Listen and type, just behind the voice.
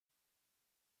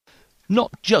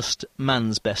Not just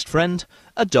man's best friend,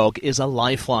 a dog is a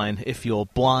lifeline if you're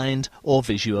blind or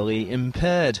visually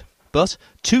impaired. But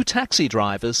two taxi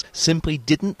drivers simply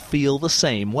didn't feel the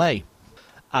same way.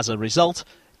 As a result,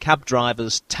 cab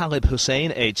drivers Talib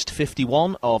Hussain, aged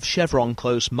 51, of Chevron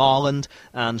Close, Marland,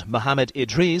 and Mohammed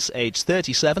Idris, aged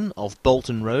 37, of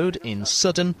Bolton Road in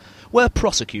Sudden, were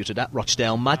prosecuted at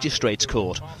Rochdale Magistrates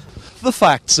Court. The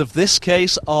facts of this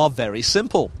case are very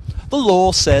simple. The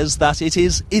law says that it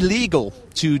is illegal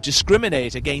to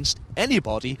discriminate against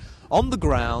anybody on the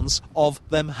grounds of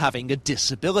them having a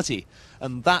disability.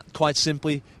 And that, quite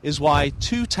simply, is why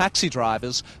two taxi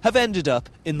drivers have ended up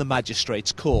in the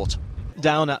Magistrates Court.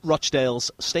 Down at Rochdale's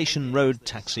Station Road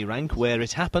taxi rank where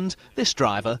it happened, this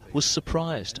driver was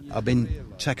surprised. I've been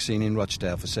taxiing in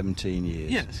Rochdale for 17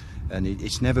 years. Yes. And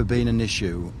it's never been an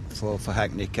issue for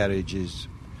hackney carriages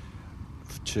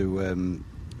to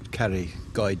carry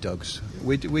guide dogs.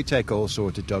 We take all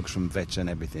sorts of dogs from vets and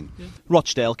everything. Yeah.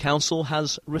 Rochdale Council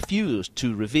has refused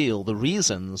to reveal the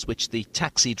reasons which the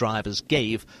taxi drivers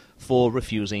gave for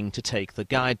refusing to take the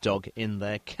guide dog in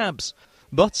their cabs.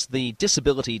 But the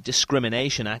Disability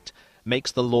Discrimination Act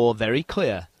makes the law very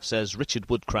clear, says Richard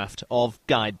Woodcraft of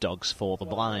Guide Dogs for the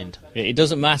Blind. It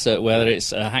doesn't matter whether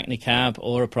it's a hackney cab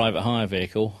or a private hire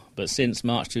vehicle, but since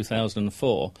March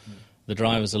 2004, the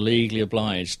drivers are legally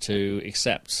obliged to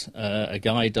accept a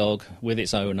guide dog with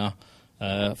its owner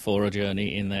for a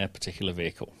journey in their particular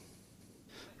vehicle.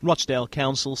 Rochdale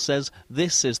Council says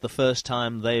this is the first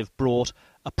time they've brought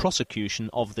a prosecution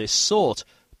of this sort,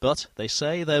 but they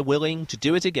say they're willing to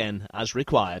do it again as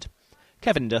required.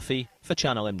 Kevin Duffy for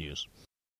Channel M News.